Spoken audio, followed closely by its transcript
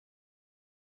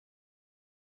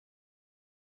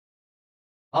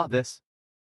Ah, this.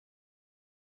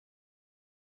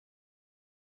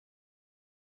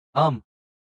 Um.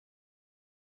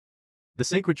 The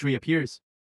sacred tree appears.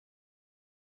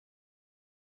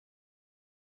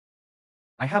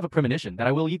 I have a premonition that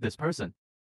I will eat this person.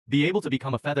 Be able to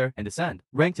become a feather and descend,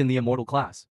 ranked in the immortal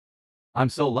class. I'm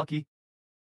so lucky.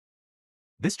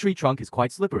 This tree trunk is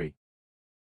quite slippery.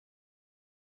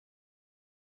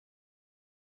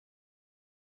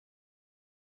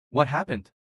 What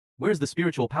happened? Where's the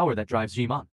spiritual power that drives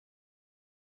Jimon?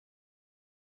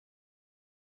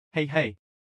 Hey.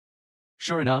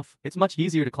 Sure enough, it's much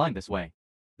easier to climb this way.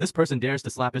 This person dares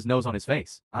to slap his nose on his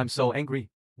face. I'm so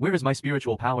angry. Where is my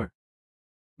spiritual power?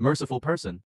 Merciful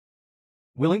person.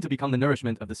 Willing to become the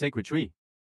nourishment of the sacred tree.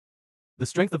 The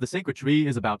strength of the sacred tree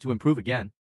is about to improve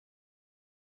again.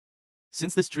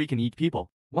 Since this tree can eat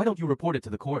people, why don't you report it to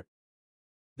the court?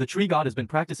 The tree god has been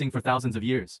practicing for thousands of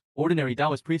years. Ordinary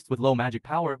Taoist priests with low magic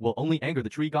power will only anger the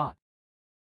tree god.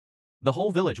 The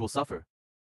whole village will suffer.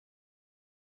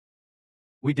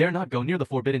 We dare not go near the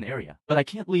forbidden area, but I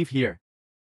can't leave here.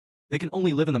 They can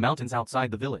only live in the mountains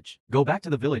outside the village. Go back to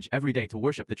the village every day to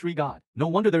worship the tree god. No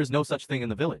wonder there is no such thing in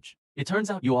the village. It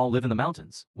turns out you all live in the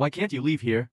mountains. Why can't you leave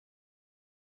here?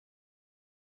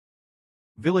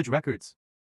 Village records.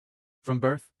 From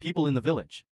birth, people in the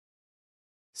village.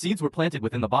 Seeds were planted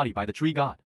within the body by the tree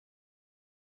god.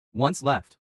 Once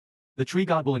left, the tree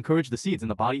god will encourage the seeds in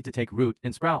the body to take root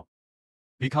and sprout.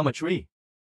 Become a tree.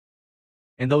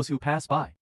 And those who pass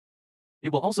by.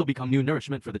 It will also become new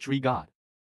nourishment for the tree god.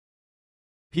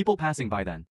 People passing by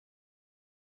then.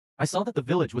 I saw that the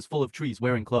village was full of trees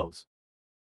wearing clothes.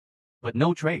 But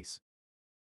no trace.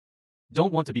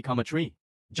 Don't want to become a tree.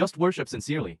 Just worship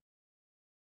sincerely.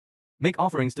 Make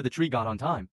offerings to the tree god on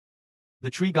time. The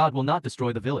tree god will not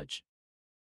destroy the village.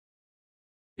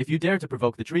 If you dare to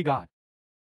provoke the tree god,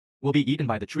 will be eaten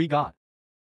by the tree god.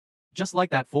 Just like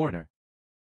that foreigner.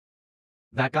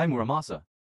 That guy Muramasa.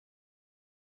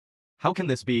 How can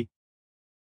this be?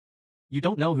 You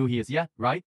don't know who he is yet,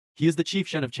 right? He is the chief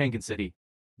Shen of Chang'an City.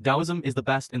 Taoism is the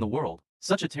best in the world.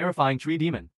 Such a terrifying tree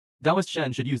demon. Taoist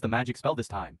Shen should use the magic spell this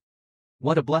time.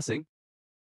 What a blessing.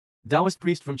 Taoist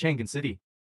priest from Chang'an City.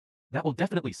 That will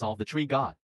definitely solve the tree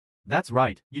god. That's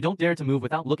right, you don't dare to move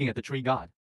without looking at the tree god.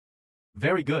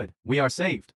 Very good, we are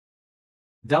saved.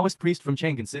 Taoist priest from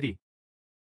Chang'an City.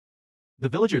 The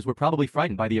villagers were probably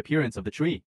frightened by the appearance of the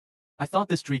tree. I thought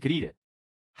this tree could eat it.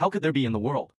 How could there be in the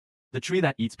world? The tree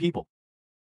that eats people.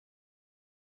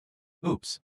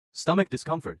 Oops. Stomach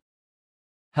discomfort.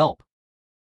 Help.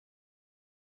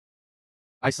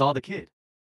 I saw the kid.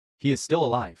 He is still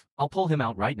alive. I'll pull him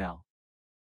out right now.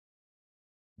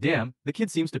 Damn, the kid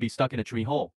seems to be stuck in a tree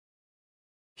hole.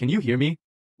 Can you hear me?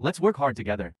 Let's work hard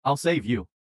together. I'll save you.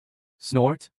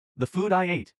 Snort. The food I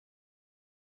ate.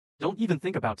 Don't even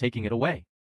think about taking it away.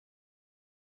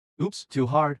 Oops, too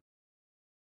hard.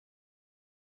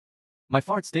 My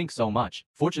fart stinks so much.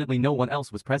 Fortunately no one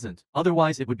else was present,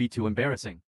 otherwise it would be too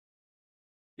embarrassing.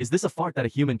 Is this a fart that a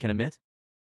human can emit?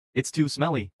 It's too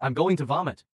smelly, I'm going to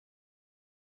vomit.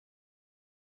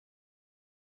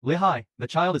 Lihai, the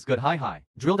child is good hi.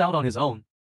 Drilled out on his own.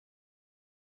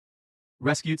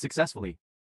 Rescued successfully.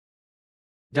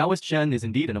 Taoist Shen is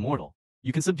indeed an immortal.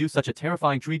 You can subdue such a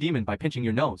terrifying tree demon by pinching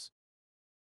your nose.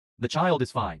 The child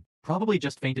is fine, probably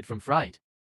just fainted from fright.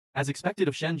 As expected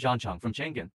of Shen Zhancheng from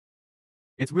Chang'an.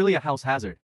 It's really a house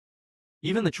hazard.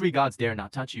 Even the tree gods dare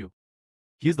not touch you.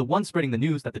 He is the one spreading the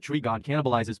news that the tree god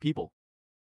cannibalizes people.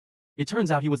 It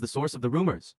turns out he was the source of the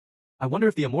rumors. I wonder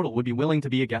if the immortal would be willing to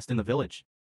be a guest in the village.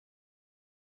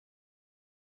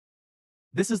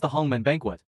 This is the Hongmen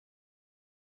banquet.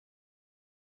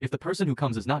 If the person who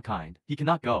comes is not kind, he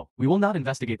cannot go. We will not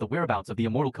investigate the whereabouts of the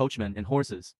immortal coachmen and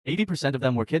horses. 80% of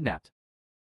them were kidnapped.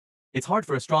 It's hard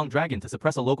for a strong dragon to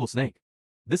suppress a local snake.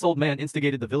 This old man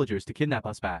instigated the villagers to kidnap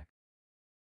us back.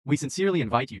 We sincerely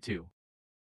invite you to.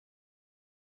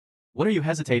 What are you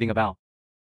hesitating about?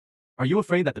 Are you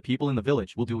afraid that the people in the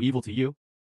village will do evil to you?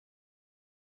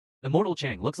 Immortal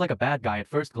Chang looks like a bad guy at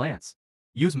first glance.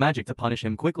 Use magic to punish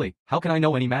him quickly. How can I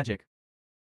know any magic?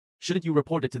 Shouldn't you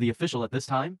report it to the official at this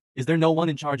time? Is there no one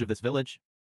in charge of this village?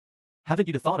 Haven't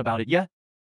you thought about it yet?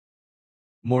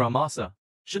 Muramasa,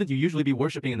 shouldn't you usually be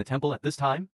worshipping in the temple at this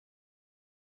time?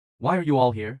 Why are you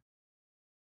all here?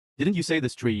 Didn't you say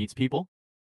this tree eats people?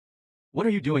 What are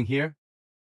you doing here?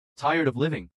 Tired of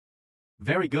living.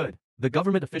 Very good, the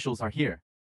government officials are here.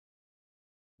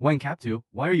 Wang Kaptu,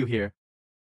 why are you here?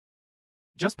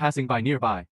 Just passing by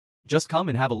nearby. Just come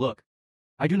and have a look.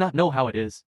 I do not know how it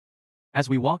is. As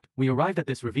we walked, we arrived at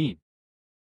this ravine.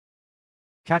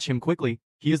 Catch him quickly,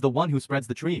 he is the one who spreads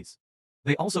the trees.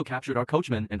 They also captured our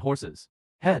coachmen and horses.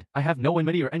 Head, I have no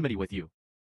enmity or enmity with you.